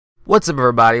What's up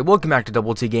everybody, welcome back to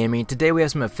Double T Gaming. Today we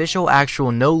have some official, actual,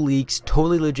 no leaks,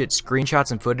 totally legit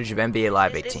screenshots and footage of NBA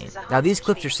Live 18. Now these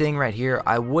clips you're seeing right here,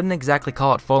 I wouldn't exactly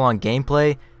call it full on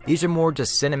gameplay. These are more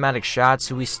just cinematic shots,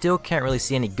 so we still can't really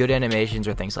see any good animations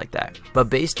or things like that. But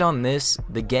based on this,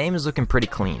 the game is looking pretty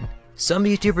clean. Some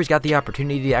YouTubers got the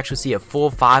opportunity to actually see a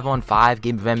full 5-on-5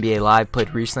 game of NBA Live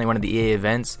played recently at one of the EA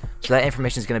events, so that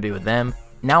information is going to be with them.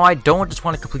 Now I don't just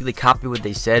want to completely copy what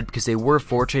they said because they were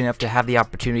fortunate enough to have the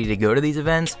opportunity to go to these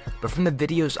events, but from the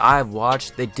videos I've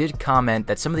watched, they did comment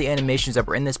that some of the animations that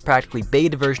were in this practically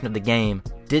beta version of the game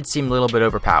did seem a little bit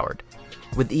overpowered,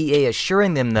 with EA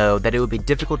assuring them though that it would be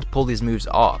difficult to pull these moves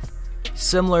off.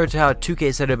 Similar to how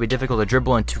 2K said it would be difficult to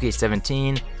dribble in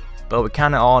 2K17, but we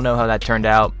kinda all know how that turned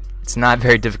out. It's not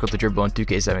very difficult to dribble in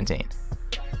 2K17.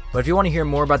 But if you want to hear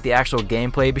more about the actual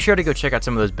gameplay, be sure to go check out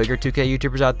some of those bigger 2K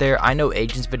YouTubers out there. I know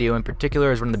Agent's video in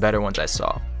particular is one of the better ones I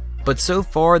saw. But so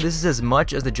far, this is as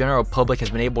much as the general public has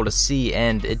been able to see,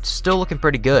 and it's still looking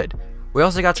pretty good. We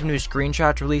also got some new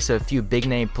screenshots released of a few big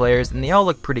name players, and they all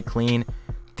look pretty clean.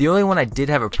 The only one I did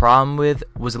have a problem with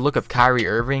was the look of Kyrie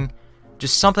Irving.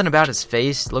 Just something about his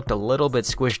face looked a little bit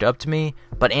squished up to me,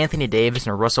 but Anthony Davis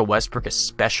and Russell Westbrook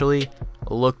especially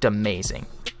looked amazing.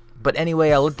 But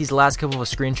anyway, I'll let these last couple of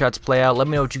screenshots play out. Let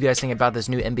me know what you guys think about this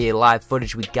new NBA Live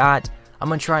footage we got. I'm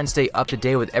going to try and stay up to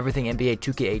date with everything NBA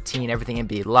 2K18, everything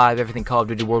NBA Live, everything Call of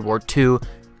Duty World War II.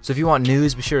 So if you want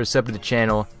news, be sure to sub to the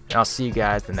channel, and I'll see you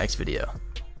guys in the next video.